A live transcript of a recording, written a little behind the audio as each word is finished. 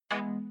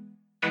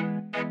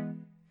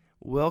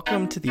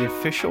Welcome to the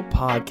official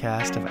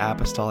podcast of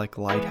Apostolic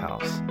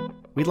Lighthouse.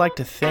 We'd like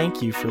to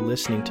thank you for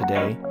listening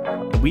today,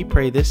 and we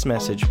pray this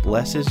message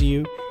blesses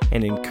you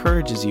and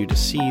encourages you to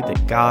see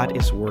that God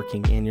is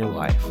working in your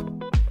life.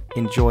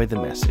 Enjoy the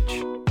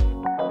message.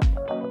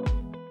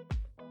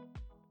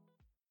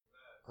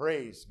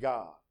 Praise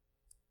God.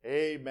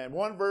 Amen.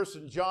 One verse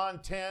in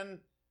John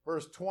 10,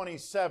 verse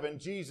 27,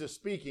 Jesus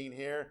speaking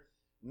here,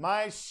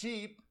 "My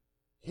sheep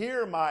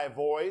hear my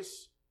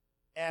voice,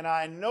 and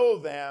I know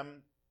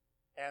them,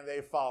 and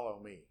they follow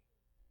me."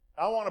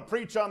 I want to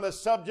preach on the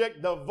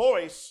subject, the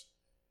voice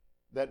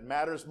that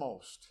matters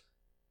most.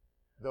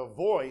 The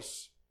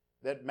voice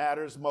that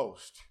matters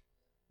most.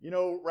 You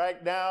know,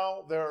 right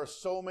now, there are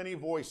so many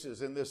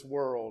voices in this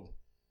world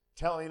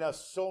telling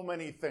us so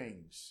many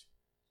things,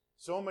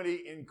 so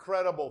many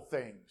incredible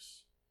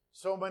things,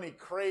 so many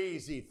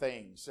crazy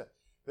things.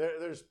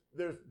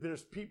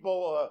 There's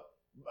people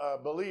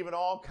believing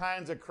all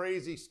kinds of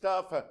crazy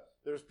stuff.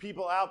 There's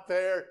people out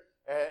there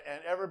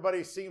and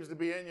everybody seems to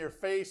be in your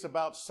face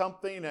about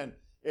something, and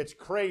it's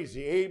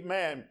crazy.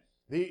 Amen.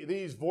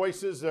 These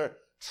voices are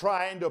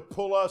trying to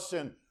pull us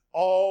in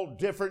all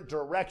different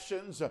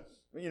directions.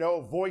 You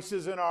know,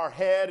 voices in our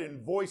head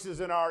and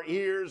voices in our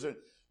ears and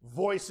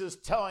voices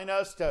telling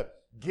us to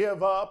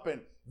give up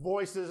and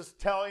voices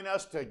telling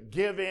us to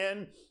give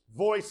in,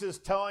 voices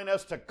telling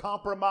us to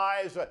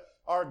compromise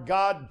our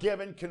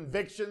God-given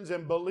convictions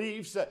and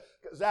beliefs.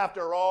 Because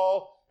after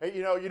all,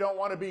 you know, you don't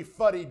want to be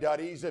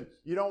fuddy-duddies, and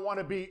you don't want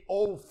to be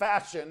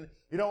old-fashioned.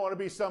 You don't want to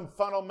be some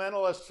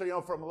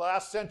fundamentalist, from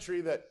last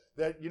century that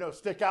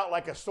stick out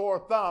like a sore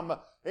thumb.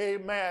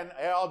 Amen.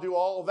 I'll do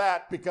all of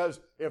that, because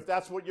if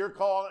that's what you're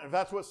calling, if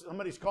that's what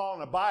somebody's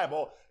calling the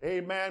Bible,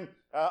 amen,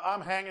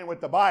 I'm hanging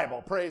with the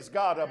Bible. Praise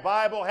God. The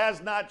Bible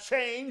has not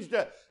changed,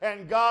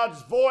 and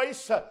God's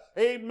voice,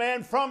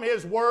 amen, from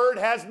His Word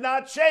has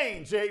not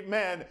changed.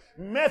 Amen.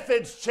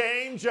 Methods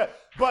change,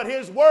 but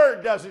His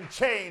Word doesn't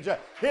change.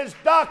 His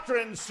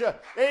doctrines,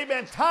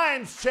 amen,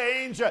 times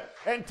change,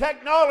 and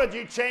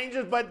technology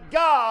changes, but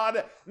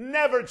God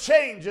never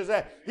changes.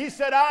 He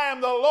said, "I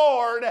am the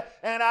Lord,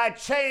 and I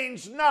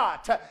change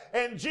not."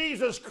 And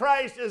Jesus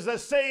Christ is the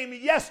same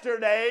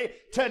yesterday,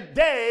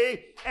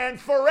 today, and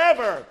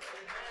forever.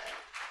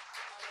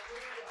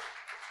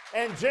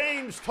 And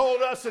James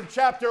told us in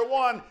chapter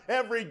 1,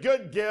 every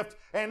good gift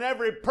and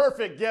every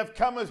perfect gift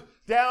cometh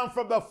down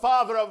from the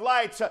Father of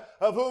lights,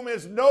 of whom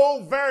is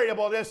no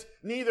variableness,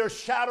 neither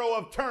shadow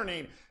of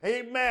turning.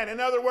 Amen. In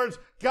other words,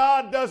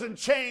 God doesn't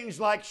change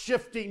like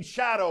shifting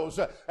shadows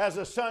as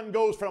the sun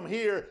goes from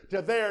here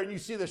to there, and you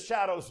see the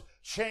shadows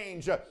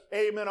change,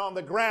 amen, on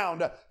the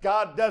ground.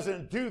 God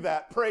doesn't do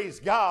that. Praise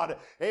God.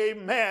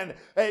 Amen.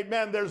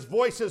 Amen. There's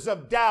voices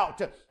of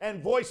doubt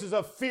and voices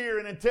of fear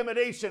and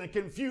intimidation and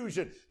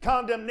confusion,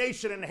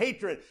 condemnation and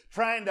hatred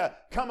trying to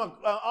come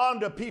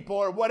onto people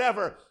or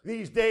whatever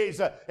these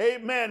days.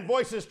 Amen.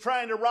 Voices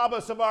trying to rob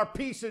us of our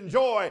peace and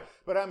joy.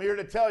 But I'm here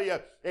to tell you,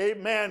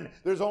 amen,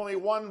 there's only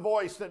one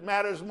voice that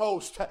matters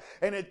most,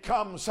 and it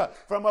comes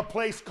from a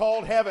place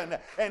called heaven,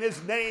 and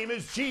His name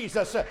is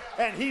Jesus,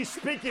 and He's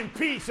speaking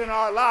peace in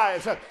our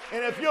lives. And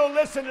if you'll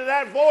listen to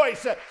that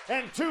voice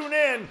and tune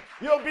in,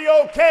 you'll be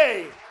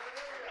okay.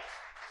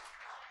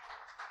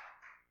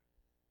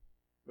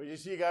 But you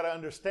see, you got to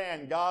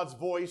understand, God's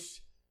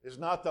voice is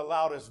not the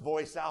loudest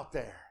voice out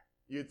there.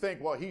 You'd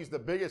think, well, He's the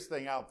biggest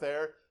thing out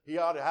there. He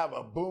ought to have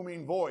a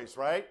booming voice,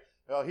 right?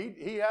 Well,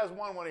 he has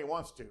one when He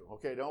wants to.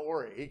 Okay, don't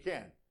worry. He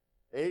can.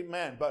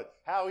 Amen. But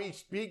how He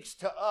speaks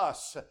to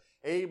us,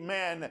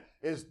 amen,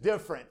 is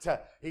different.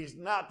 He's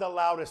not the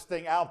loudest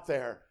thing out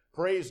there.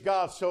 Praise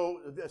God.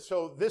 So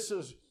this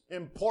is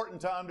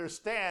important to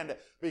understand,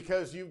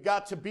 because you've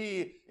got to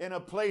be in a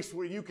place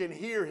where you can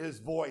hear His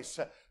voice,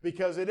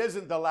 because it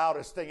isn't the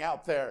loudest thing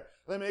out there.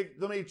 Let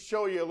me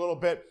show you a little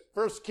bit.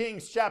 1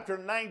 Kings chapter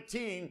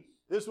 19.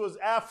 This was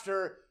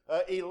after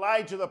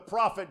Elijah the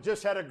prophet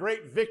just had a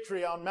great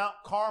victory on Mount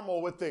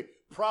Carmel with the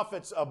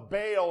prophets of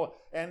Baal,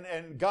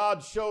 and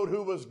God showed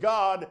who was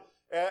God.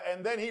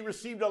 And then he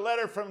received a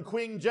letter from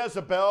Queen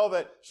Jezebel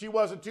that she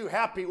wasn't too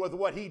happy with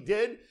what he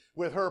did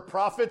with her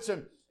prophets,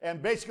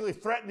 and basically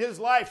threatened his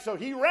life. So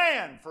he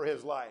ran for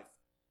his life,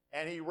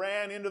 and he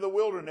ran into the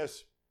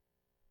wilderness.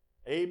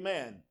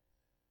 Amen.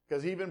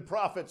 Because even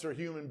prophets are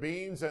human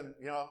beings, and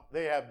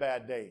they have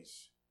bad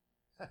days.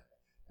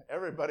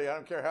 Everybody, I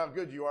don't care how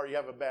good you are, you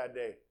have a bad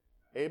day.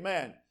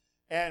 Amen.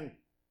 And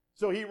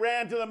so he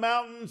ran to the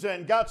mountains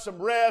and got some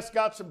rest,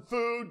 got some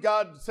food.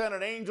 God sent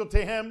an angel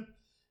to him.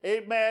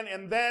 Amen.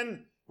 And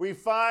then we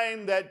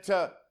find that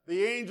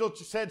the angel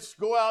said,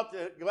 go out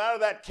of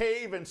that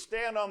cave and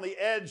stand on the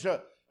edge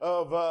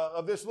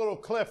of this little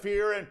cliff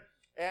here,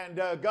 and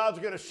God's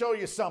going to show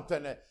you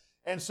something.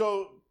 And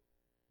so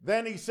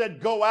then he said,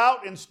 go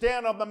out and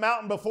stand on the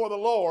mountain before the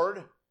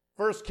Lord.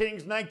 1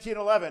 Kings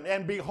 19:11.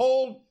 And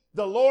behold,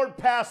 the Lord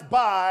passed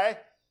by,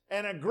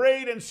 and a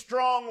great and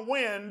strong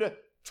wind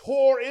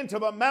tore into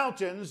the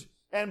mountains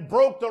and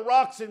broke the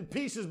rocks in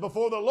pieces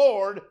before the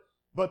Lord,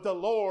 but the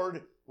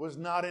Lord was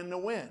not in the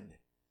wind.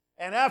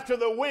 And after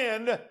the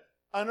wind,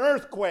 an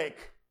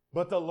earthquake,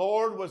 but the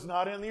Lord was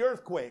not in the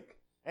earthquake.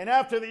 And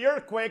after the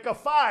earthquake, a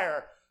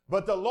fire,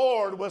 but the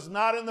Lord was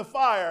not in the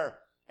fire.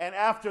 And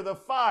after the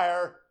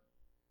fire,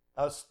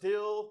 a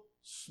still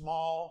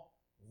small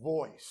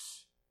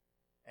voice.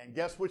 And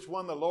guess which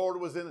one the Lord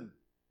was in?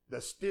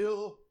 The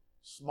still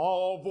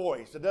small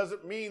voice. It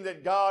doesn't mean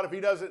that God,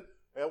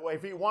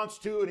 if he wants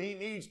to and he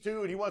needs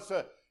to and he wants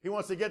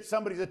to get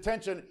somebody's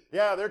attention,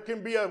 yeah, there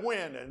can be a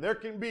wind and there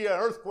can be an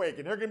earthquake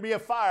and there can be a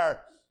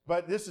fire.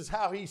 But this is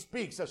how he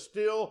speaks, a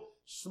still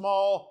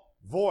small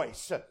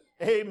voice.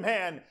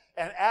 Amen.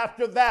 And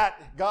after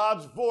that,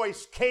 God's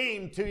voice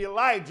came to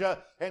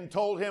Elijah and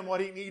told him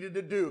what he needed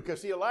to do.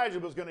 Because Elijah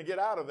was going to get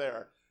out of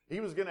there. He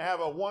was going to have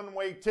a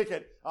one-way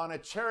ticket on a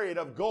chariot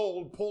of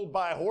gold pulled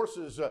by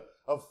horses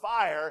of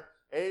fire.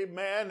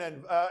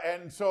 Amen.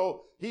 And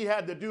so he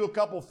had to do a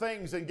couple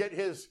things and get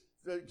his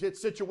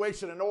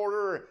situation in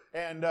order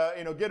and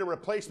get a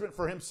replacement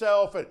for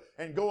himself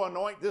and go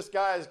anoint this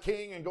guy as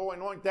king and go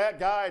anoint that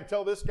guy and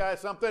tell this guy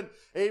something.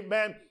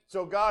 Amen.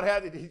 So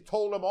he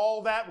told him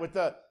all that with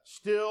a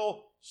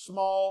still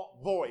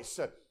small voice.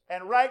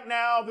 And right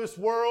now this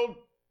world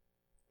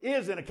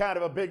is in a kind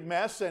of a big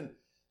mess, and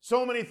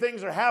so many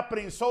things are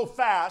happening so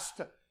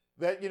fast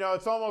that,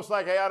 it's almost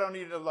like, hey, I don't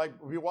need to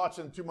be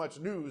watching too much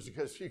news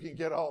because you can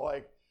get all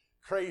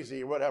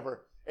crazy or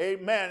whatever.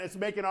 Amen. It's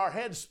making our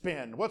heads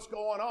spin. What's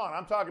going on?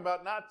 I'm talking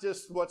about not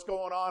just what's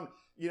going on,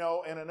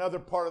 in another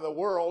part of the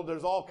world.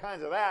 There's all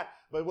kinds of that,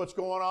 but what's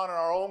going on in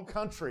our own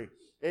country.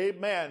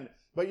 Amen.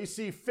 But you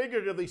see,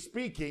 figuratively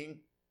speaking,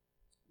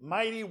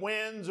 mighty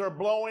winds are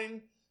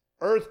blowing,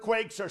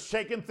 earthquakes are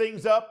shaking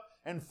things up,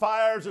 and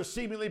fires are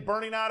seemingly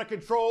burning out of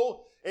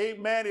control.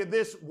 Amen. In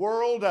this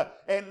world,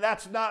 and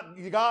God's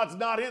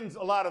not in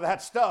a lot of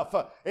that stuff.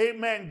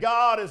 Amen.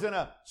 God is in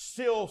a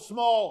still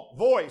small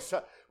voice.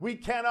 We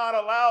cannot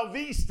allow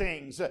these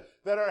things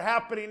that are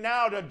happening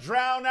now to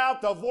drown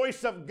out the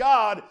voice of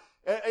God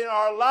in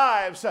our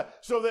lives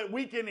so that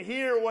we can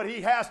hear what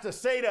he has to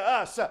say to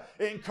us.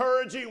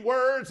 Encouraging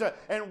words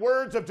and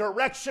words of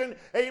direction.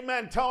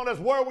 Amen. Telling us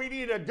where we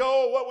need to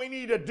go, what we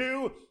need to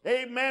do.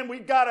 Amen.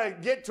 We've got to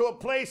get to a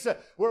place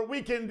where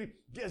we can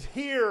just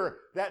hear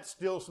that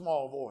still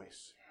small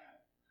voice.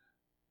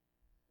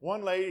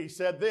 One lady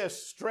said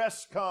this: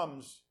 stress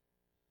comes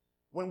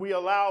when we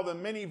allow the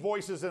many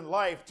voices in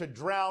life to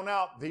drown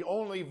out the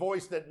only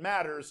voice that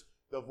matters,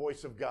 the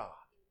voice of God.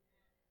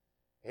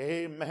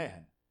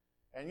 Amen.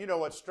 And you know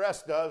what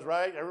stress does,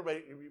 right?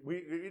 Everybody,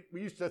 we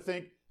used to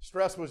think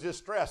stress was just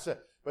stress.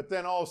 But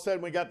then all of a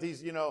sudden we got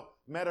these,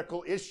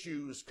 medical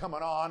issues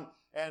coming on.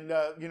 And,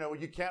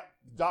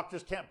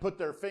 doctors can't put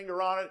their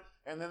finger on it.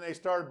 And then they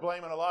started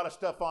blaming a lot of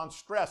stuff on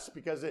stress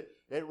because it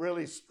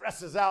really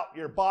stresses out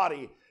your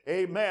body.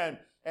 Amen.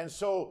 And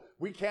so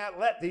we can't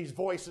let these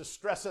voices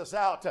stress us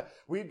out.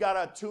 We've got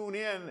to tune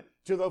in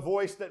to the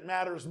voice that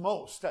matters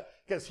most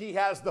because he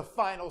has the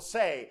final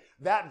say.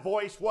 That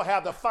voice will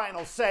have the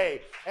final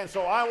say. And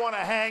so I want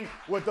to hang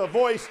with the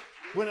voice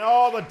when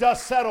all the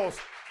dust settles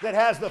that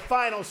has the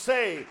final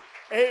say.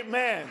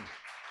 Amen.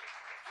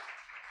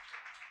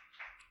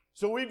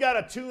 So we've got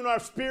to tune our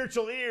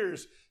spiritual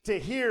ears to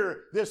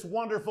hear this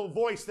wonderful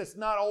voice that's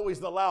not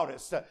always the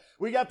loudest.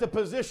 We got to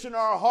position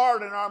our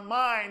heart and our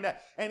mind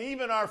and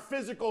even our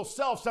physical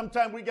self.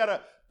 Sometimes we got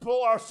to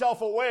pull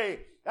ourselves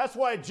away. That's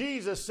why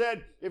Jesus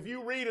said, if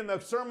you read in the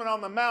Sermon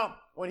on the Mount,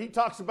 when he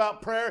talks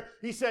about prayer,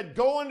 he said,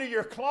 go into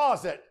your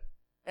closet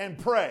and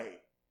pray.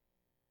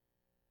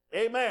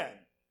 Amen.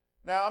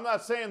 Now, I'm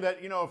not saying that,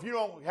 if you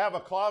don't have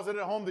a closet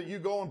at home that you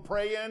go and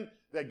pray in,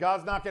 that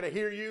God's not going to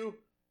hear you.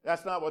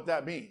 That's not what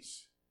that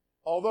means.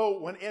 Although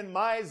when in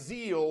my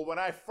zeal, when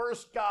I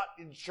first got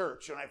in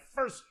church, when I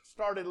first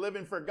started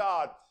living for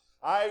God,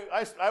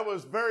 I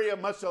was very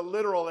much a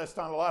literalist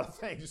on a lot of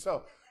things.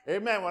 So,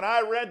 amen, when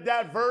I read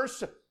that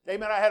verse,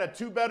 amen, I had a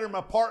 2-bedroom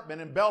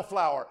apartment in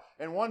Bellflower.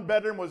 And one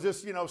bedroom was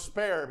just,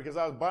 spare because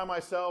I was by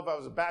myself. I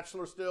was a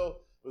bachelor still.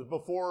 It was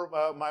before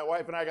my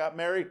wife and I got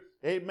married.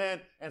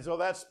 Amen. And so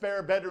that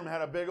spare bedroom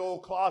had a big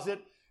old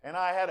closet. And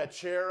I had a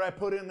chair I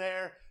put in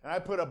there, and I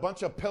put a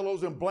bunch of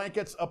pillows and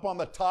blankets up on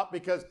the top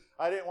because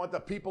I didn't want the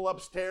people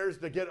upstairs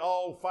to get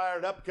all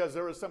fired up because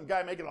there was some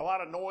guy making a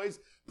lot of noise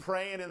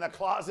praying in the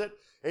closet,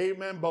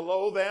 amen,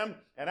 below them.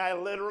 And I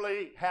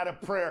literally had a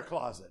prayer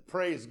closet.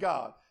 Praise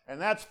God. And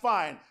that's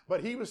fine.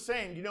 But he was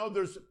saying,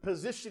 there's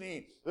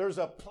positioning, there's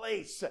a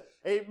place,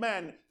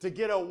 amen, to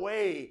get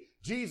away.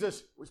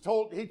 Jesus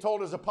he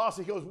told his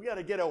apostles, he goes, we got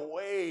to get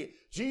away.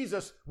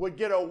 Jesus would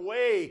get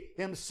away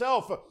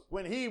himself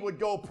when he would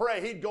go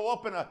pray. He'd go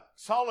up in a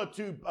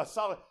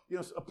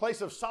place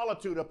of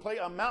solitude,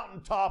 a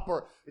mountaintop,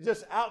 or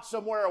just out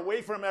somewhere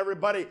away from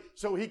everybody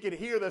so he could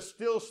hear the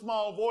still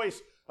small voice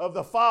of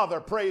the Father.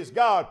 Praise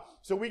God.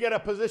 So we got to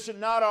position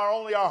not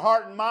only our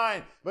heart and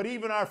mind, but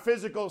even our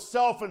physical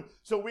self. And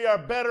so we are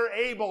better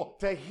able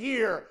to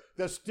hear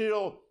the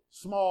still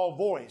small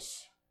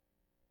voice.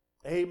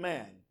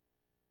 Amen.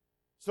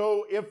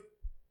 So if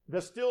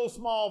the still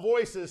small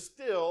voice is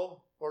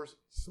still or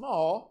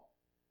small,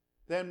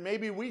 then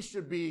maybe we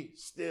should be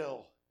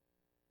still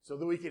so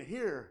that we can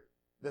hear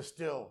the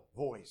still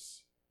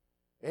voice.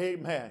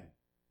 Amen.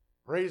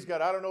 Praise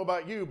God. I don't know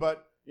about you,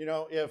 but,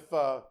 if,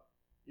 the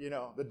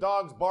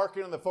dog's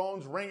barking and the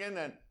phone's ringing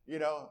and,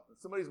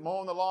 somebody's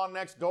mowing the lawn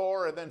next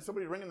door and then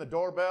somebody's ringing the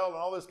doorbell and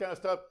all this kind of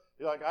stuff,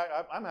 you're like,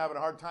 I'm having a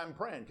hard time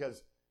praying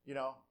because,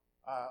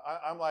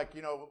 I'm like,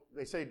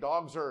 they say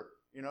dogs are,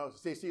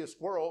 if they see a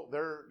squirrel,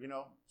 they're,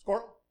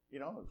 squirrel,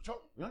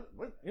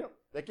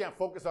 they can't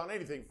focus on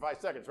anything for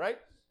 5 seconds, right?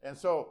 And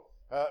so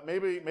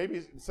maybe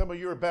some of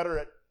you are better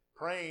at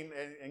praying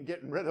and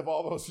getting rid of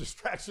all those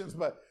distractions,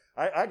 but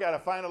I got to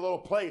find a little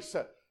place.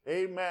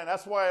 Amen.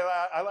 That's why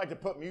I like to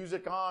put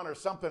music on or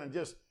something and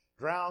just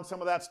drown some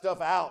of that stuff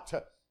out.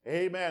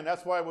 Amen.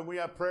 That's why when we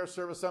have prayer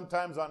service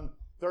sometimes on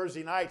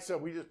Thursday nights,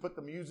 we just put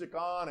the music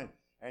on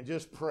and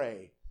just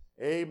pray.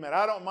 Amen.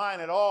 I don't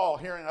mind at all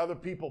hearing other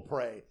people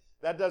pray.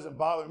 That doesn't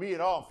bother me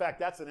at all. In fact,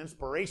 that's an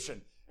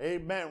inspiration.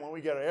 Amen. When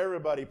we get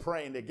everybody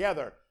praying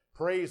together.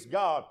 Praise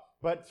God.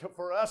 But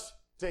for us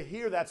to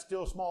hear that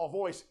still small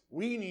voice,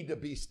 we need to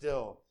be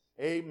still.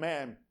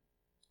 Amen.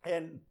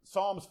 And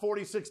Psalms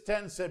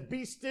 46:10 said,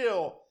 "Be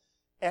still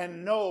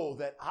and know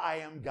that I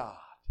am God."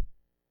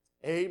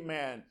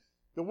 Amen.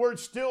 The word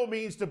still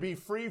means to be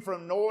free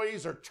from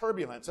noise or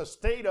turbulence, a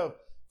state of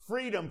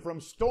freedom from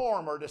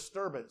storm or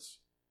disturbance.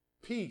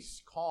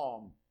 Peace,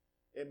 calm.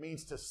 It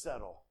means to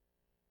settle.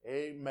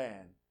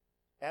 Amen.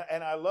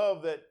 And I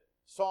love that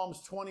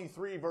Psalms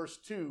 23 verse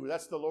 2,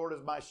 that's the Lord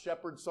is my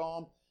shepherd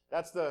psalm.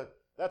 That's the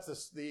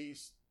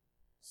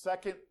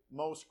second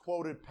most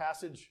quoted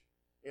passage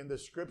in the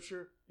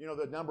scripture.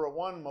 The number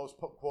one most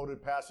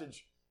quoted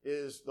passage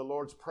is the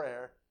Lord's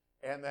Prayer.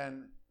 And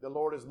then the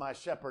Lord is my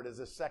shepherd is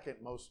the second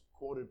most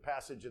quoted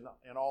passage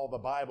in all the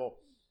Bible.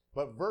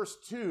 But verse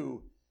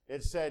 2,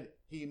 it said,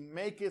 "He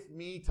maketh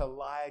me to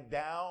lie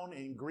down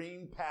in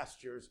green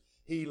pastures.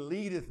 He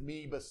leadeth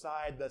me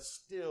beside the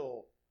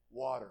still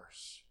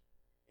waters."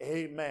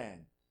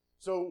 Amen.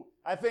 So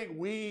I think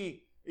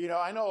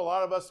I know a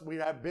lot of us, we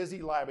have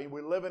busy lives. I mean,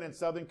 we're living in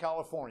Southern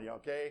California,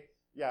 okay?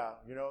 Yeah,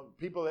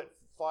 people that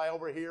fly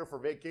over here for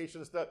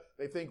vacation and stuff,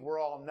 they think we're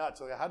all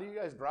nuts. Like, how do you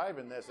guys drive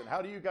in this? And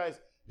how do you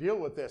guys deal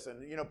with this?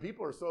 And,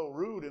 people are so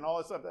rude and all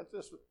that stuff. That's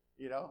just,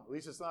 at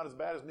least it's not as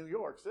bad as New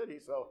York City.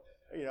 So,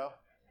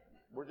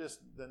 we're just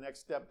the next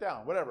step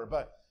down, whatever.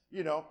 But,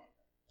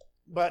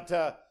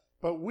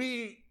 but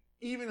we,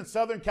 even in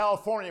Southern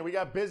California, we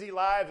got busy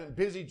lives and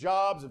busy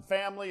jobs and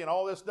family and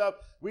all this stuff.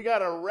 We got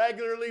to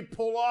regularly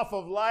pull off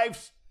of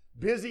life's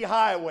busy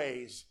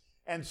highways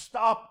and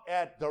stop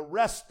at the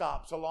rest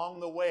stops along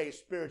the way,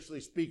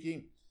 spiritually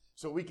speaking,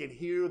 so we can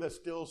hear the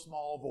still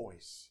small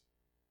voice.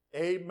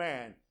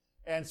 Amen.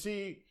 And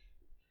see,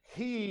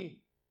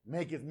 He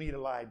maketh me to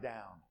lie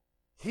down.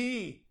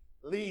 He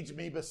leads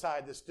me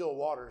beside the still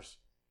waters.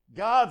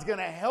 God's going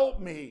to help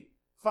me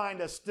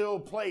find a still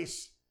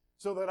place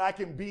so that I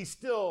can be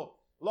still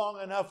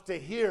long enough to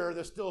hear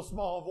the still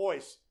small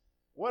voice.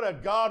 What a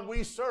God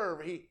we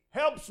serve. He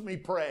helps me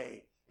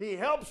pray. He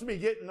helps me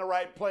get in the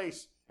right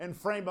place and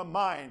frame of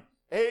mind.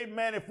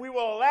 Amen. If we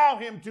will allow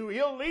Him to,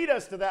 He'll lead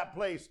us to that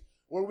place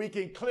where we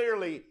can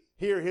clearly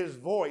hear His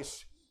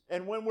voice.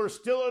 And when we're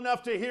still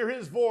enough to hear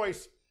His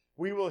voice,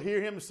 we will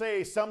hear Him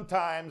say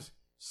sometimes,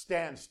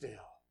 "Stand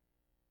still."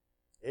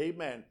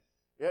 Amen.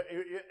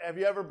 Have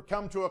you ever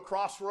come to a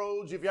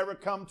crossroads? Have you ever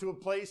come to a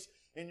place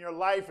in your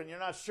life and you're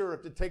not sure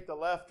if to take the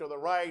left or the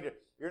right?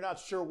 You're not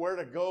sure where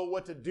to go,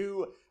 what to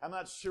do. I'm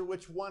not sure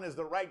which one is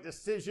the right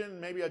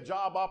decision. Maybe a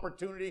job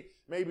opportunity,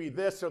 maybe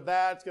this or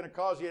that. It's going to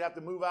cause you to have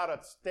to move out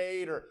of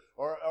state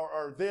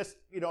or this,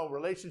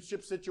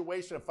 relationship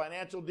situation, a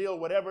financial deal,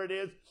 whatever it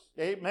is.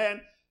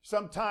 Amen.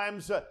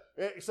 Sometimes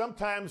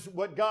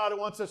what God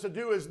wants us to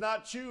do is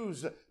not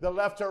choose the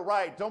left or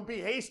right. Don't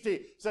be hasty.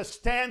 It says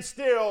stand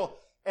still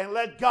and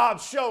let God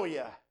show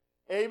you.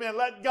 Amen.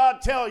 Let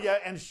God tell you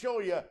and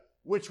show you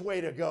which way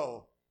to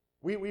go.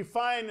 We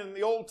find in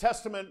the Old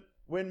Testament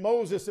when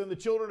Moses and the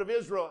children of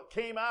Israel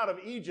came out of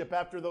Egypt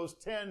after those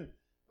 10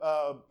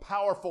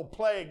 powerful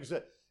plagues,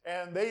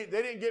 and they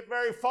didn't get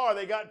very far.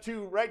 They got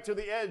right to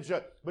the edge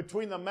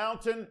between the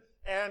mountain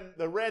and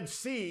the Red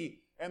Sea,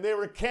 and they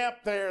were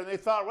camped there, and they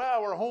thought,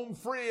 well, we're home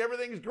free,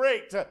 everything's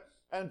great,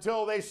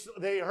 until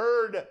they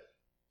heard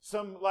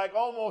some like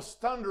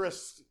almost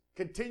thunderous,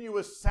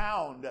 continuous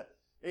sound,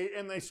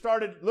 and they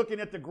started looking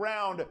at the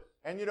ground.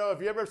 And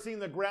have you ever seen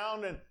the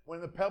ground and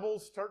when the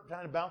pebbles start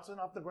kind of bouncing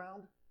off the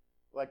ground?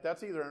 Like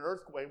that's either an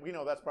earthquake. We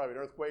know that's probably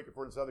an earthquake if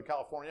we're in Southern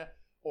California.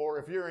 Or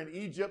if you're in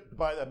Egypt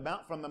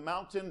from the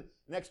mountain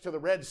next to the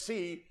Red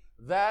Sea,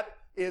 that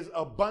is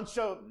a bunch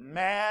of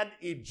mad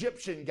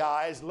Egyptian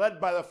guys led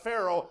by the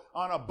Pharaoh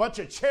on a bunch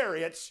of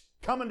chariots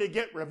coming to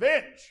get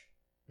revenge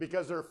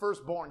because their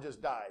firstborn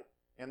just died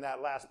in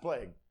that last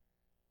plague.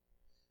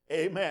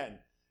 Amen.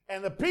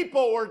 And the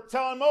people were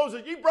telling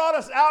Moses, "You brought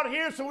us out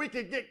here so we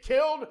could get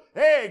killed?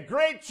 Hey,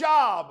 great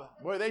job."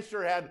 Boy, they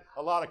sure had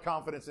a lot of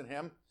confidence in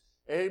him.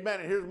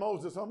 Amen. And here's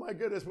Moses. Oh, my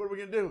goodness, what are we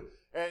going to do?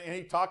 And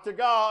he talked to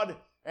God.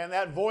 And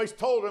that voice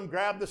told him,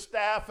 grab the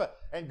staff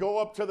and go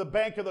up to the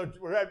bank of the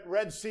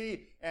Red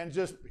Sea and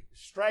just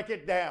strike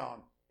it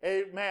down.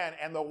 Amen.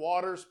 And the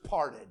waters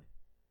parted.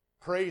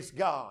 Praise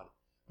God.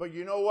 But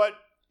you know what?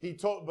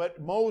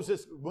 But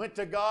Moses went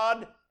to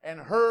God and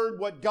heard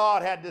what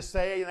God had to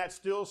say in that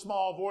still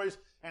small voice.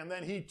 And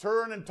then he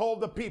turned and told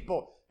the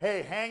people,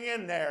 hey, hang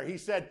in there. He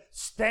said,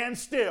 stand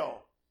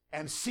still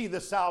and see the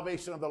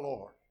salvation of the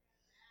Lord.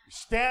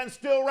 Stand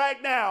still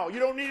right now. You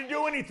don't need to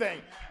do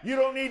anything. You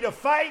don't need to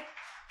fight.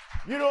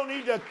 You don't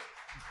need to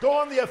go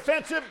on the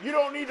offensive. You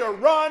don't need to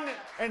run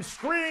and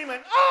scream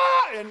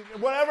and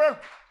whatever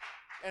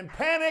and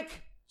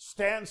panic.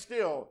 Stand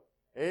still.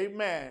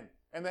 Amen.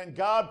 And then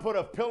God put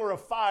a pillar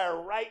of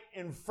fire right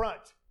in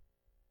front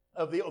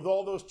of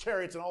all those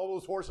chariots, and all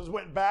those horses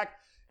went back.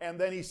 And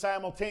then he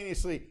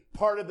simultaneously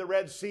parted the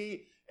Red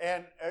Sea.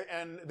 And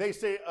they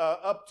say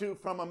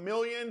from 1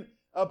 million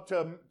up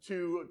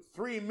to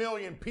 3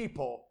 million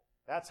people.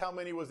 That's how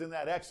many was in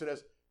that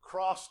Exodus.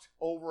 Crossed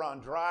over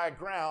on dry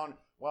ground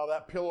while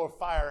that pillar of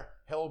fire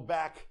held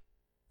back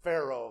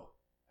Pharaoh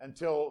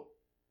until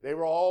they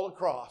were all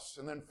across.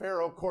 And then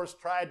Pharaoh, of course,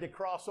 tried to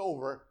cross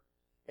over,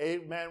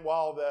 amen,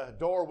 while the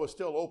door was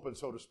still open,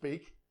 so to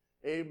speak.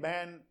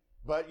 Amen.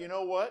 But you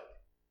know what?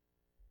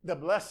 The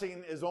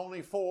blessing is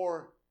only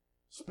for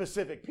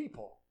specific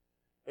people.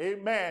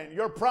 Amen.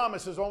 Your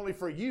promise is only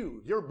for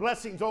you. Your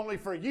blessing's only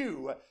for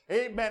you.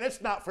 Amen.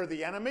 It's not for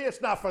the enemy.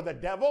 It's not for the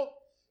devil.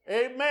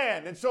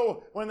 Amen. And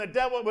so when the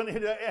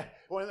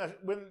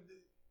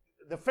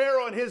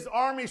Pharaoh and his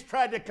armies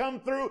tried to come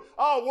through,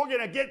 oh, we're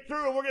going to get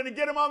through and we're going to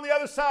get them on the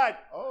other side.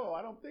 Oh,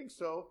 I don't think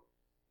so.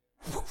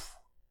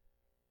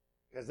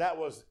 Because that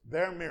was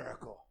their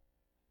miracle.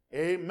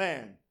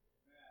 Amen.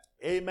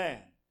 Amen.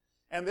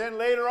 And then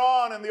later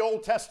on in the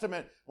Old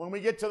Testament, when we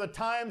get to the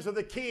times of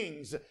the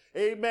kings,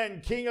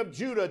 amen, King of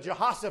Judah,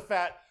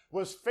 Jehoshaphat,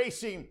 was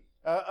facing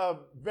a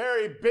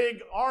very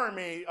big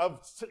army of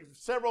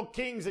several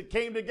kings that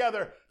came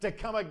together to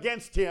come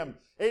against him.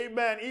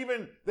 Amen.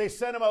 Even they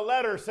sent him a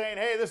letter saying,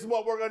 hey, this is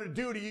what we're going to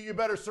do to you. You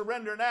better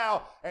surrender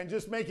now and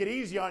just make it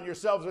easy on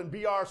yourselves and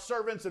be our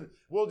servants, and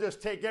we'll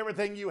just take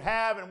everything you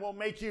have and we'll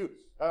make you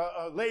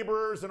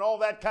laborers and all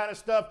that kind of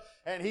stuff.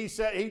 And he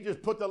said, he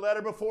just put the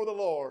letter before the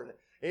Lord.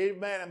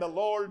 Amen. And the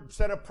Lord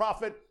sent a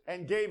prophet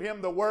and gave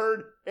him the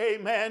word.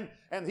 Amen.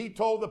 And he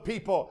told the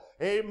people,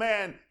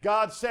 amen,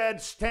 God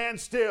said, stand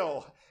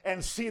still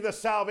and see the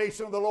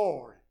salvation of the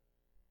Lord.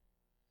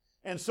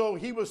 And so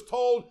he was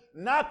told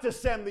not to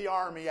send the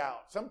army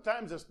out.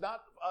 Sometimes it's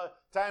not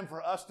time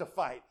for us to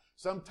fight.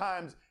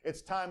 Sometimes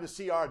it's time to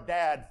see our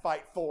dad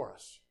fight for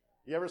us.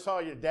 You ever saw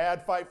your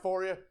dad fight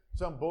for you?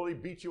 Some bully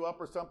beat you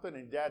up or something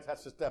and dad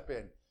has to step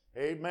in.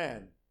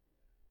 Amen.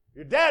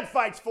 Your dad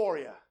fights for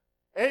you.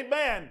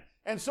 Amen.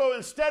 And so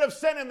instead of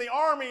sending the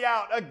army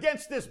out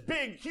against this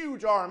big,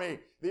 huge army,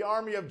 the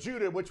army of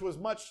Judah, which was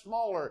much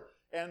smaller,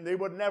 and they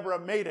would never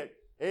have made it.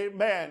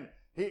 Amen.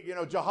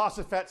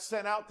 Jehoshaphat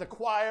sent out the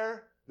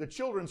choir, the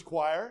children's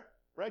choir,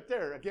 right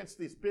there against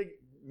this big,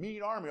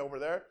 mean army over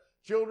there.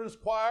 Children's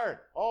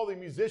choir, all the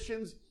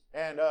musicians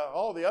and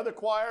all the other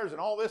choirs and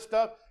all this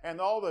stuff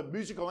and all the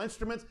musical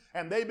instruments.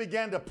 And they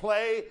began to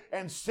play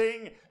and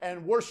sing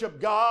and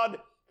worship God.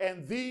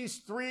 And these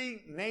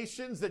three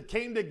nations that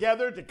came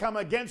together to come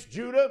against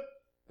Judah,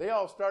 they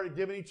all started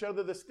giving each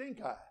other the stink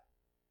eye.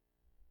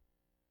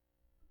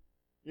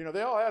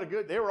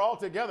 They were all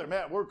together.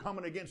 Man, we're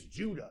coming against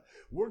Judah.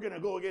 We're going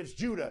to go against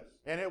Judah.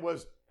 And it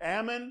was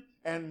Ammon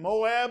and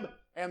Moab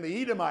and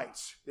the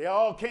Edomites. They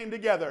all came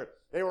together.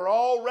 They were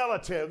all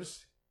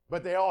relatives,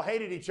 but they all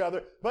hated each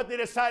other. But they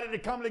decided to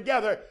come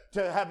together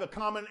to have a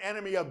common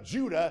enemy of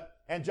Judah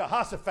and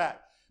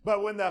Jehoshaphat.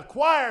 But when the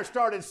choir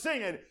started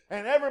singing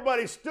and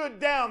everybody stood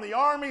down, the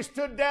army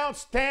stood down,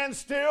 stand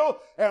still,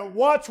 and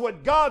watch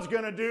what God's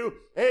going to do.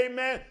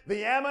 Amen.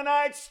 The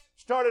Ammonites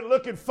started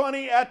looking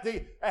funny at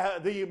the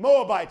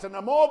Moabites, and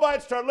the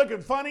Moabites started looking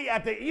funny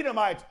at the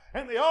Edomites,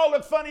 and they all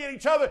looked funny at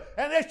each other,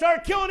 and they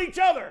started killing each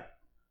other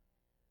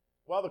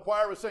while the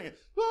choir was singing.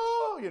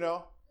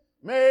 Oh,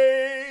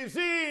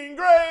 Amazing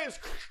Grace.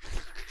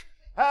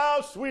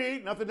 How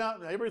sweet.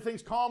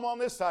 Everything's calm on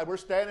this side. We're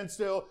standing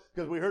still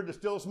because we heard the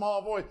still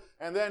small voice.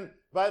 And then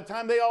by the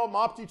time they all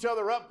mopped each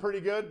other up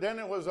pretty good, then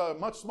it was a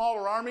much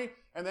smaller army.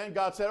 And then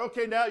God said,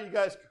 okay, now you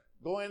guys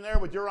go in there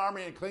with your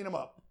army and clean them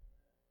up.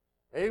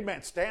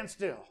 Amen. Stand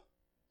still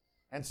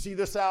and see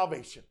the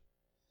salvation.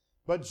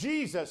 But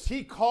Jesus,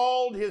 he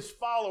called his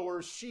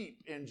followers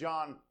sheep in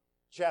John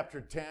chapter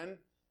 10.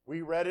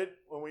 We read it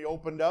when we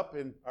opened up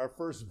in our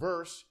first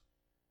verse.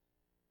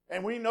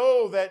 And we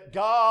know that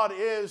God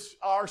is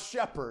our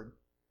shepherd.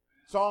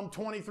 Psalm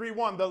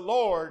 23:1, the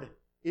Lord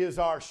is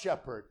our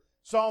shepherd.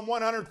 Psalm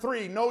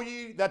 103, know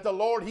ye that the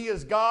Lord, he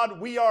is God.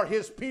 We are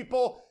his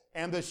people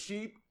and the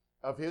sheep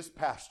of his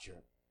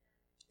pasture.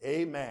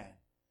 Amen.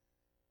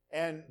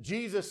 And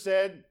Jesus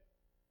said,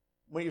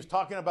 when he was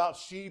talking about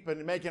sheep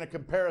and making a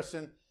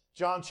comparison,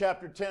 John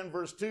chapter 10,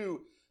 verse 2,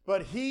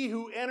 but he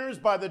who enters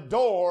by the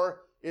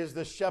door is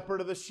the shepherd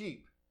of the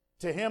sheep.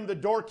 To him the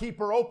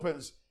doorkeeper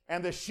opens,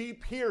 and the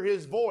sheep hear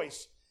his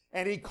voice,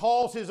 and he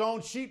calls his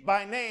own sheep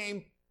by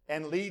name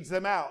and leads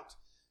them out.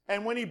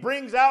 And when he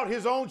brings out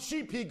his own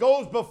sheep, he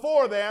goes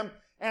before them,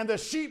 and the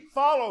sheep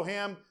follow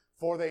him,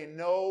 for they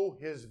know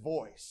his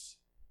voice.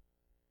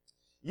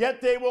 Yet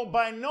they will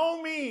by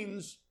no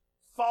means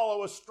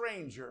follow a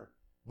stranger,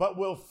 but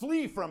will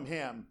flee from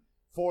him,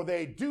 for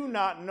they do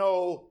not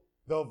know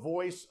the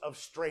voice of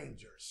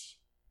strangers.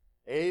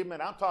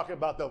 Amen. I'm talking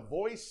about the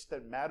voice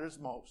that matters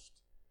most.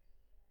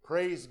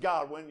 Praise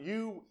God. When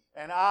you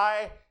and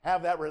I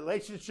have that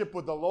relationship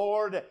with the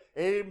Lord,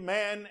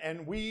 amen,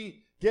 and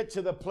we get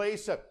to the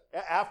place of,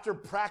 after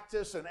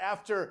practice and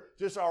after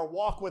just our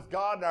walk with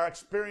God and our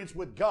experience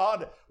with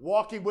God,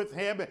 walking with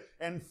him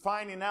and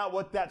finding out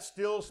what that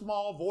still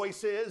small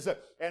voice is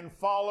and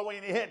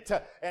following it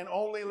and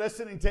only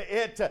listening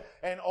to it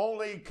and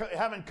only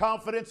having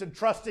confidence and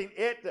trusting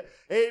it.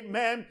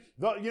 Amen.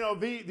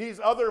 These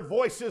other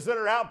voices that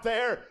are out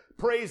there,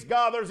 praise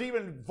God, there's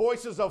even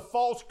voices of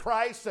false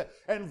Christ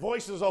and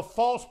voices of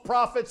false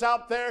prophets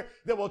out there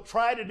that will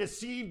try to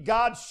deceive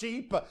God's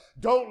sheep.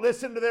 Don't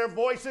listen to their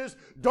voices.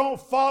 Don't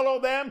follow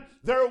them.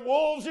 They're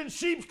wolves in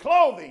sheep's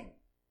clothing.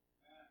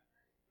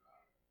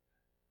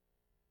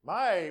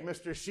 My,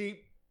 Mr.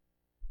 Sheep,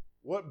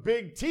 what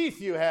big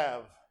teeth you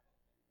have.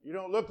 You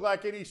don't look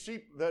like any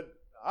sheep that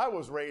I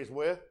was raised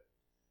with.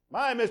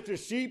 My, Mr.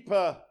 Sheep,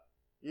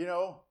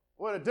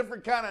 what a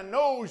different kind of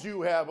nose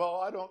you have.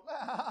 Oh,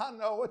 I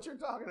know what you're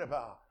talking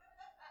about.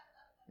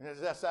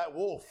 That's that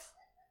wolf.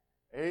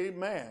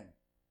 Amen.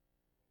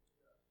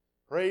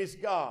 Praise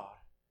God.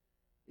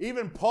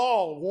 Even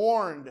Paul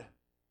warned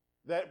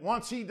that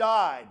once he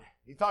died,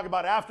 he talked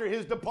about after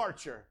his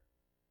departure,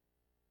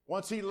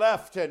 once he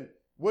left and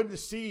wouldn't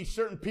see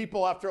certain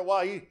people after a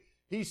while,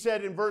 he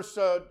said in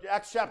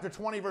Acts chapter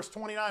 20, verse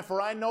 29,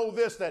 "For I know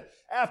this, that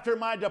after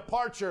my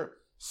departure,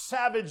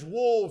 savage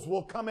wolves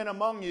will come in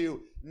among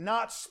you,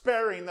 not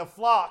sparing the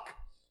flock.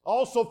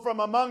 Also from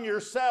among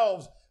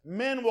yourselves,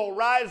 men will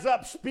rise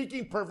up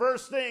speaking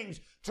perverse things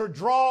to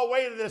draw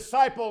away the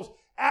disciples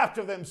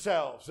after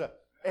themselves."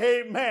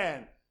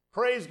 Amen.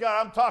 Praise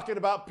God. I'm talking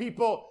about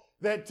people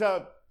that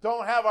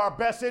don't have our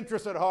best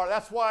interest at heart.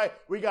 That's why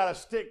we got to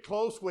stick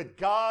close with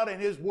God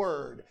and his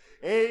word.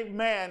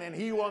 Amen. And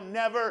he will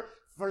never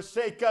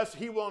forsake us.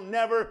 He will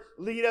never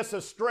lead us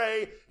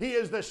astray. He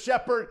is the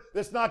shepherd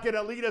that's not going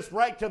to lead us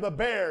right to the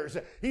bears.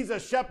 He's a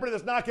shepherd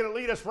that's not going to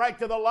lead us right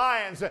to the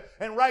lions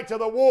and right to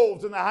the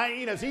wolves and the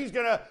hyenas. He's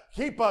going to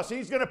keep us.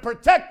 He's going to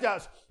protect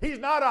us. He's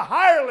not a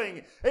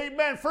hireling.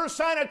 Amen. First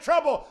sign of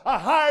trouble, a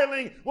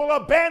hireling will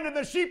abandon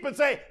the sheep and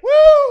say,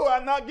 "Woo,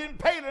 I'm not getting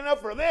paid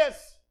enough for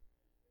this."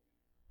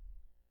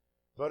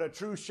 But a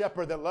true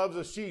shepherd that loves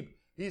the sheep,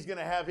 he's going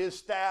to have his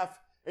staff,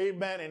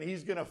 amen, and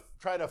he's going to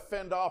try to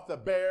fend off the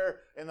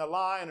bear and the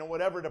lion and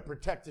whatever to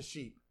protect the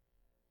sheep.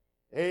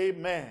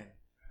 Amen.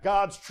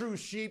 God's true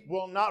sheep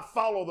will not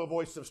follow the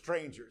voice of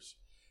strangers.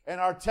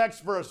 And our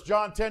text verse,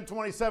 John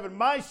 10:27,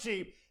 "My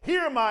sheep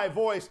hear my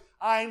voice.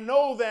 I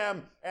know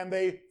them and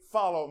they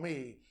follow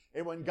me."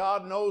 And when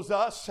God knows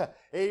us,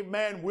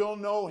 amen, we'll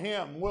know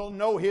him. We'll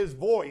know his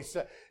voice.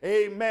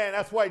 Amen.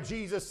 That's why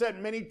Jesus said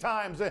many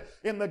times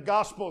in the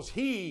Gospels,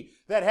 "He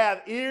that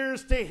hath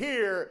ears to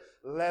hear,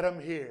 let him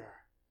hear."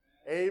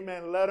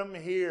 Amen. Let them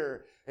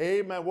hear.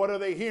 Amen. What are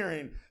they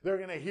hearing? They're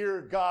going to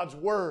hear God's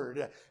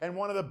word. And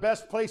one of the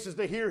best places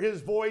to hear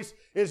his voice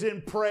is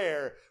in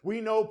prayer. We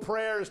know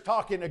prayer is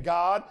talking to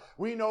God.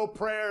 We know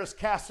prayer is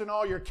casting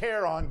all your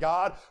care on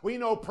God. We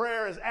know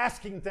prayer is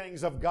asking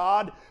things of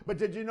God. But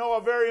did you know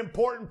a very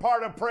important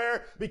part of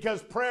prayer?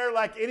 Because prayer,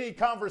 like any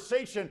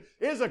conversation,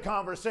 is a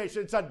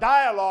conversation. It's a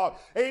dialogue.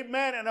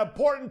 Amen. An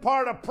important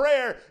part of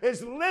prayer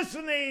is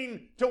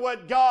listening to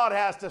what God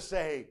has to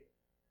say.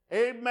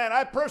 Amen.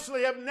 I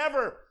personally have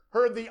never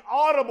heard the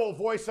audible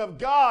voice of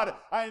God.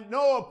 I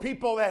know of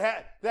people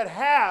that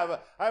have.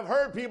 I've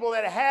heard people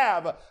that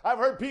have. I've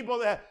heard people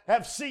that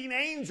have seen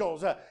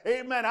angels.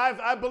 Amen.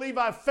 I believe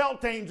I've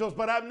felt angels,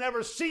 but I've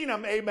never seen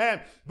them.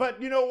 Amen.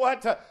 But you know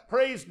what?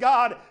 Praise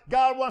God.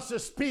 God wants to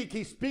speak.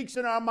 He speaks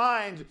in our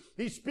minds.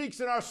 He speaks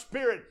in our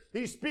spirit.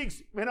 He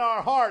speaks in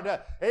our heart.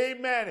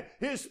 Amen.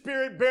 His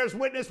spirit bears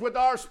witness with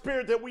our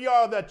spirit that we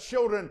are the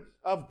children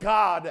of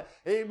God.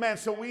 Amen.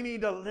 So we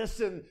need to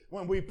listen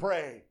when we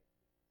pray.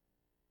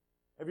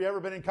 Have you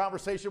ever been in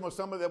conversation with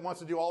somebody that wants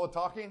to do all the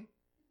talking?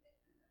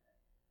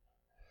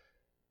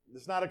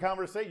 It's not a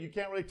conversation. You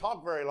can't really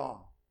talk very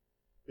long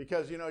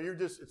because, you're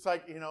just, it's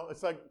like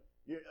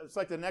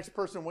the next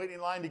person waiting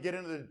in line to get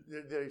into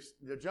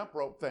the jump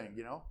rope thing,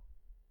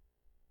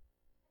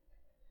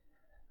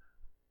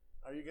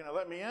 Are you going to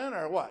let me in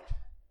or what?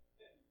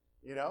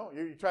 You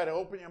try to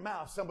open your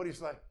mouth.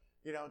 Somebody's like,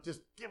 just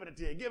giving it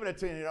to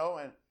you,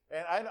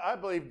 and I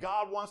believe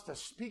God wants to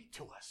speak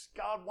to us.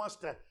 God wants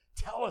to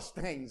tell us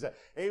things.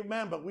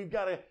 Amen. But we've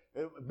got to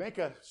make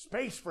a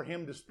space for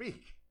him to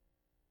speak.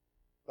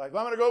 Like,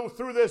 I'm going to go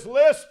through this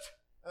list,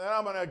 and then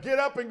I'm going to get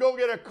up and go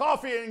get a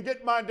coffee and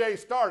get my day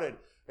started.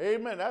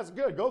 Amen. That's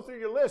good. Go through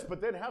your list,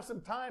 but then have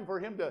some time for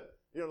him to,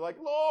 like,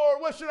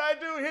 Lord, what should I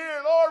do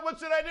here? Lord, what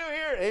should I do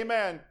here?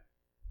 Amen.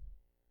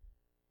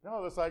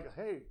 No, it's like,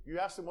 hey, you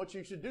ask him what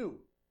you should do.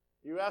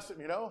 You ask him,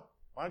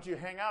 why don't you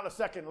hang out a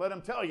second and let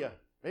him tell you?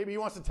 Maybe he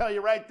wants to tell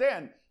you right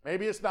then.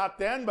 Maybe it's not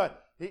then,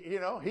 but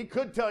he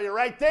could tell you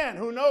right then.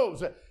 Who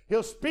knows?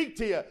 He'll speak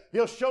to you.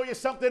 He'll show you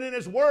something in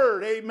his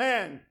word.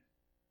 Amen.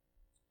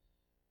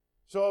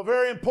 So a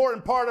very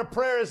important part of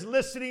prayer is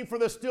listening for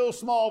the still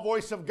small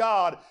voice of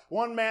God.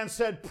 One man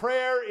said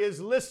prayer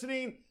is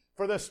listening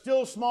for the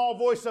still small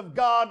voice of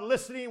God,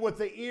 listening with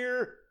the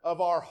ear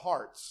of our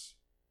hearts.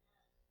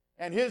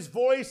 And his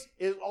voice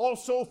is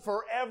also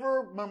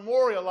forever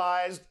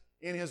memorialized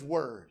in his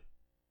word.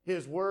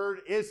 His word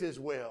is his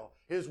will.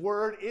 His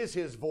word is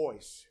his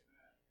voice.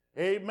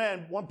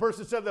 Amen. One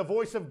person said the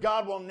voice of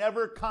God will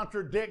never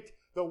contradict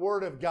the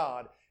word of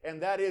God.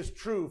 And that is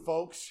true,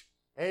 folks.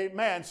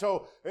 Amen.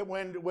 So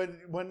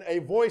when a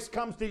voice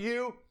comes to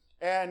you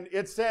and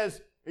it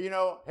says,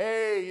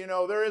 hey,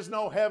 there is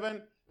no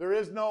heaven, there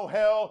is no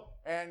hell,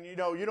 and, you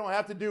don't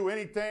have to do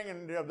anything,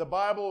 and the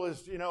Bible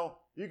is,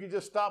 you can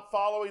just stop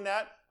following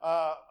that,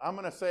 I'm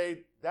going to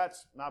say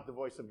that's not the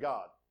voice of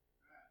God.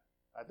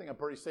 I think I'm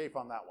pretty safe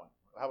on that one.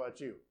 How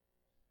about you?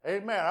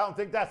 Amen. I don't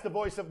think that's the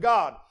voice of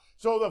God.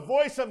 So the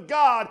voice of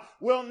God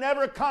will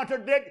never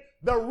contradict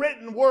the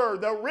written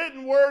word. The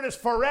written word is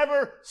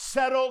forever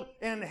settled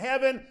in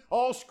heaven.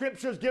 All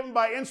scripture is given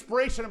by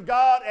inspiration of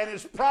God and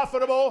is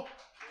profitable.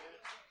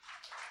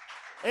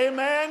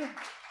 Amen.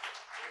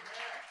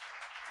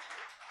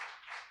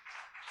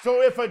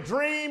 So if a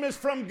dream is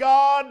from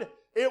God,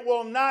 it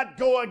will not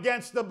go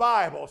against the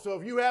Bible. So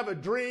if you have a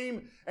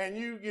dream and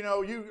you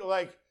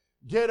like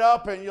get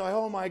up and you're like,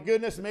 oh my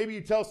goodness, maybe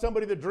you tell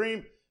somebody the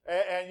dream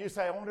and you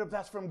say, I wonder if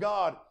that's from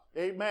God.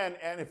 Amen.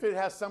 And if it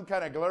has some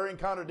kind of glaring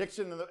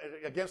contradiction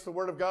against the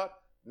word of God,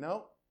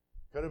 no.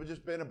 Could have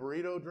just been a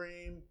burrito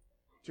dream,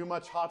 too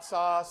much hot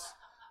sauce.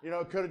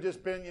 It could have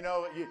just been,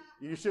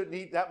 you shouldn't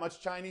eat that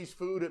much Chinese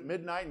food at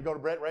midnight and go to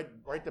bed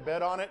right to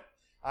bed on it.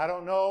 I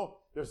don't know.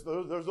 There's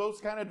those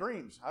kind of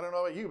dreams. I don't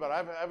know about you, but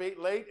I've ate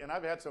late and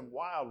I've had some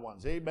wild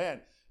ones.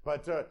 Amen.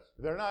 But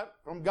they're not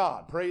from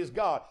God. Praise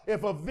God.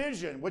 If a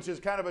vision, which is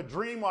kind of a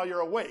dream while you're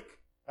awake,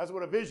 that's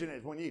what a vision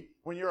is.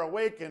 When you're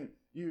awake and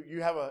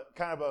you have a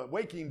kind of a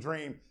waking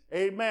dream.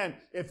 Amen.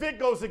 If it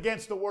goes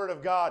against the word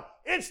of God,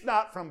 it's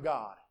not from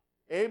God.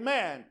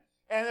 Amen.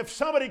 And if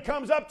somebody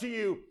comes up to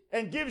you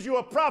and gives you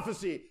a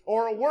prophecy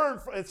or a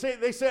word,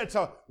 they say it's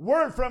a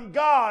word from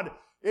God,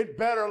 it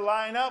better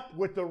line up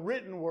with the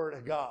written word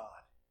of God.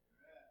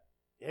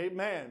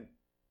 Amen.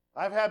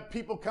 I've had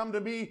people come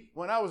to me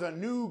when I was a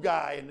new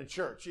guy in the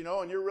church,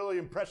 and you're really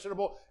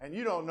impressionable and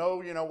you don't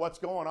know, what's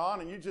going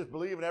on and you just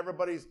believe in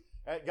everybody's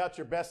got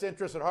your best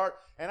interest at heart.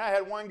 And I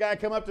had one guy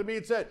come up to me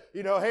and said,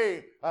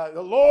 hey,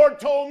 the Lord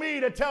told me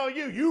to tell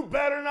you, you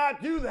better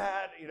not do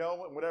that,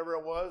 whatever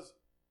it was.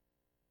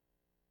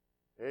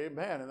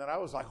 Amen. And then I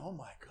was like, oh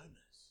my goodness.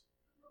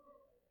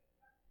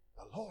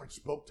 The Lord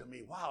spoke to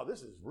me. Wow,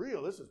 this is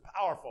real. This is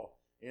powerful,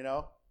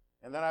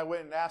 And then I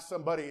went and asked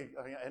somebody,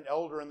 an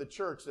elder in the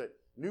church that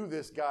knew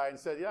this guy and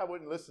said, I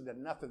wouldn't listen to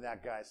nothing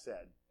that guy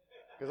said.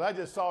 Because I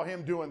just saw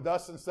him doing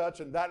thus and such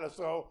and that and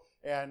so.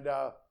 And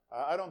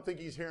I don't think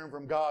he's hearing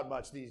from God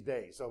much these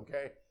days,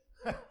 okay?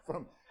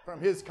 from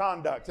his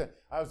conduct. And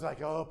I was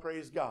like, oh,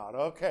 praise God.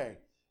 Okay.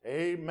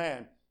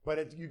 Amen.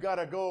 But you got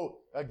to go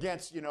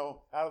against,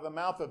 out of the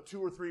mouth of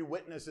 2 or 3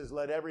 witnesses,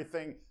 let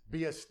everything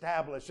be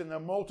established. In the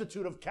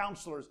multitude of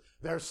counselors,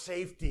 there's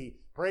safety.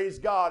 Praise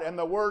God. And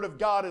the word of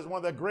God is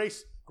one of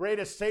the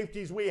greatest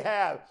safeties we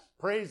have.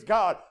 Praise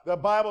God. The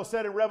Bible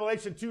said in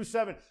Revelation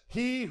 2:7,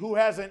 he who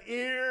has an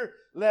ear,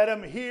 let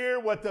him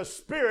hear what the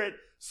Spirit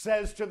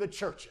says to the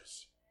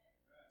churches.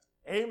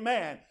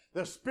 Amen.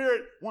 The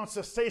Spirit wants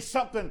to say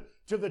something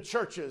to the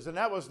churches. And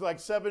that was like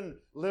 7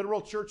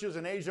 literal churches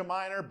in Asia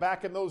Minor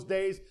back in those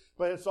days.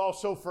 But it's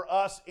also for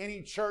us,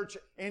 any church,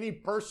 any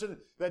person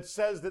that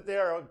says that they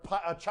are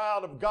a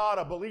child of God,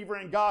 a believer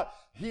in God,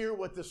 hear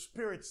what the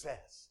Spirit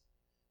says.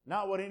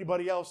 Not what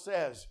anybody else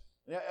says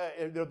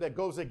that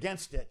goes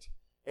against it.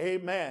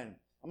 Amen.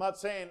 I'm not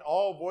saying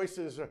all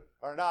voices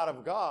are not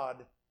of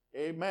God.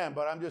 Amen.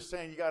 But I'm just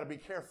saying you got to be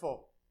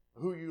careful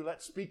who you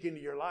let speak into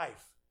your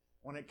life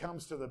when it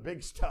comes to the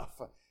big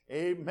stuff.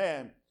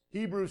 Amen.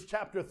 Hebrews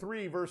chapter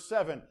 3, verse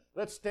 7.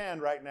 Let's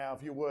stand right now,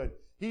 if you would.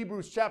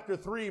 Hebrews chapter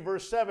 3,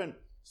 verse 7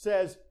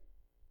 says,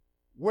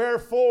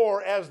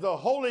 wherefore, as the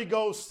Holy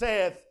Ghost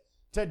saith,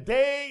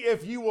 today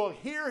if you will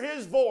hear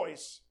his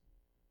voice,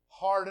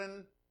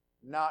 harden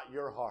not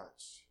your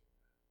hearts.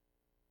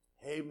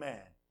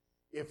 Amen.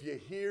 If you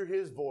hear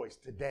his voice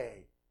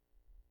today,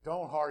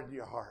 don't harden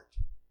your heart.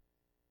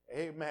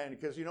 Amen.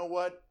 Because you know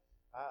what?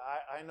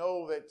 I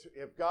know that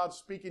if God's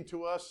speaking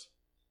to us,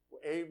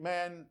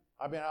 amen,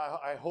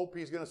 I hope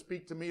he's going to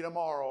speak to me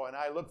tomorrow, and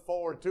I look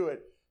forward to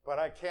it. But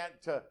I can't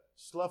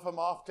slough him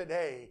off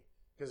today,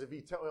 because if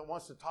he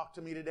wants to talk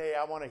to me today,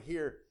 I want to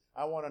hear.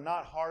 I want to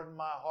not harden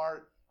my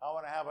heart. I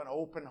want to have an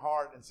open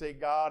heart and say,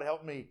 God,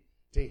 help me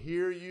to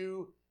hear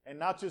you and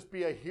not just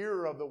be a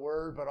hearer of the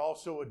word, but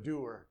also a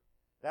doer.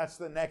 That's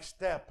the next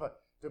step,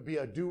 to be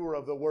a doer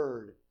of the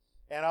word.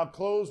 And I'll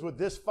close with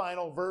this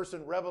final verse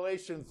in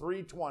Revelation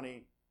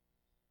 3:20.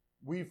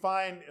 We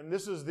find, and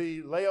this is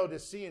the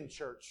Laodicean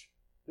church.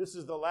 This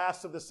is the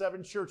last of the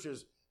 7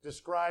 churches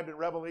described in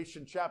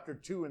Revelation chapter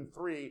 2 and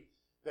 3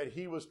 that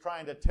he was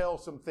trying to tell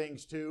some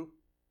things to.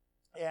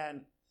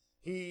 And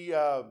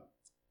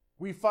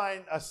we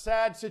find a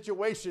sad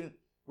situation.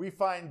 We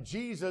find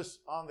Jesus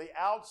on the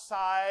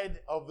outside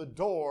of the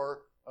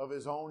door of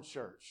his own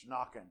church,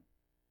 knocking.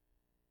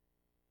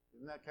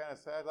 Isn't that kind of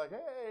sad? Like,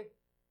 hey,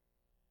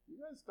 you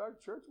guys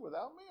start church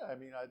without me? I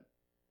mean, I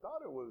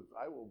thought it was,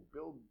 I will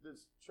build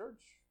this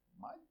church,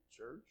 my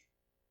church.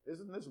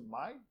 Isn't this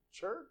my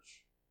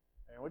church?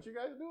 And what you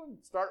guys doing?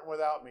 Starting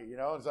without me, you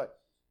know? It's like,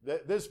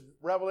 this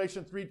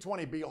Revelation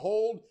 3:20,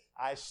 behold,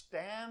 I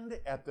stand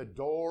at the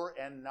door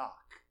and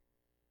knock.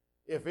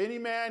 If any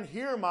man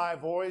hear my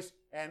voice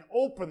and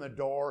open the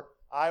door,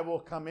 I will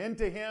come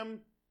into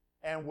him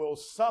and will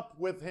sup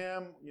with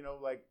him, you know,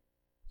 like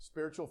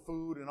spiritual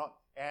food and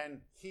all,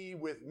 and he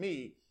with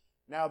me.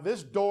 Now,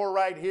 this door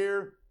right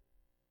here,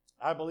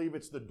 I believe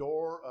it's the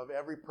door of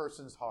every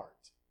person's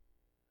heart.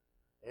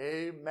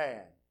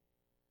 Amen.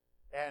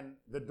 And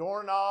the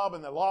doorknob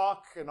and the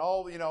lock and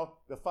all, you know,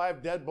 the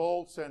 5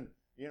 deadbolts and,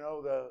 you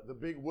know, the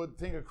big wood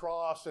thing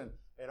across and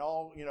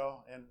all, you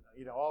know, and,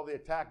 you know, all the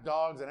attack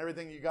dogs and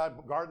everything you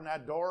got guarding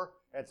that door,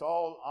 it's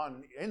all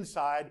on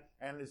inside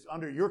and it's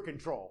under your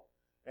control.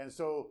 And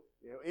so,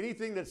 you know,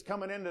 anything that's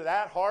coming into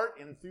that heart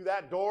and through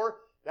that door,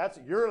 that's,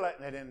 you're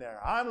letting it in there.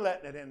 I'm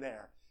letting it in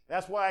there.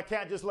 That's why I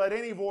can't just let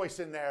any voice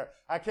in there.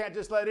 I can't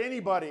just let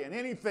anybody and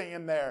anything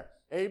in there.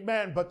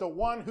 Amen. But the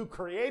one who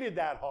created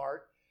that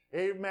heart,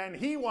 amen,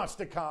 he wants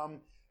to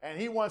come and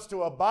he wants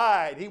to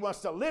abide. He wants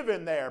to live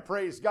in there.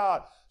 Praise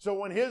God. So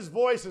when his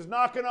voice is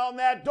knocking on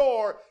that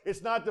door,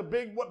 it's not the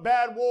big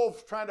bad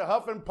wolf trying to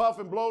huff and puff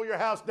and blow your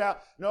house down.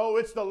 No,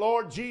 it's the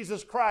Lord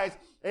Jesus Christ.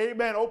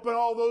 Amen. Open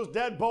all those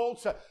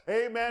deadbolts.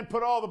 Amen.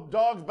 Put all the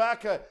dogs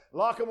back.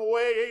 Lock them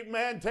away.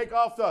 Amen. Take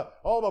off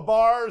all the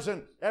bars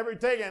and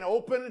everything and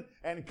open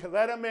and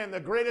let them in. The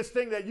greatest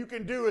thing that you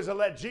can do is to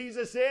let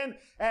Jesus in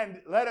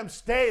and let him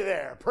stay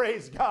there.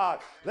 Praise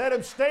God. Let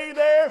him stay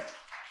there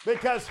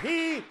because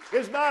he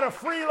is not a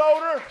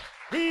freeloader.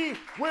 He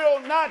will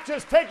not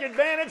just take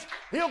advantage.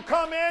 He'll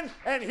come in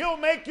and he'll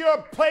make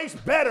your place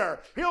better.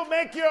 He'll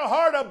make your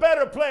heart a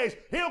better place.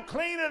 He'll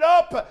clean it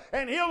up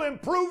and he'll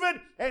improve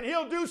it and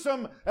he'll do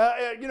some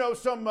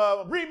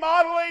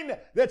remodeling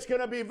that's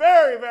going to be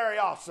very, very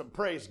awesome.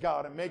 Praise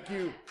God, and make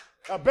you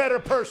a better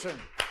person.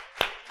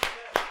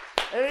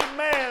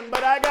 Amen.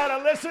 But I got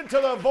to listen to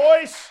the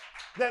voice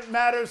that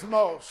matters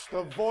most.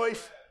 The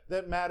voice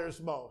that matters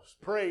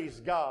most. Praise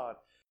God.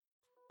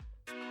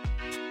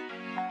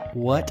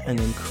 What an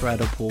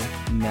incredible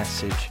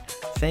message.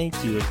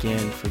 Thank you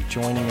again for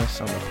joining us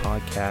on the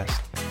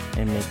podcast,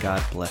 and may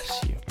God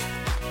bless you.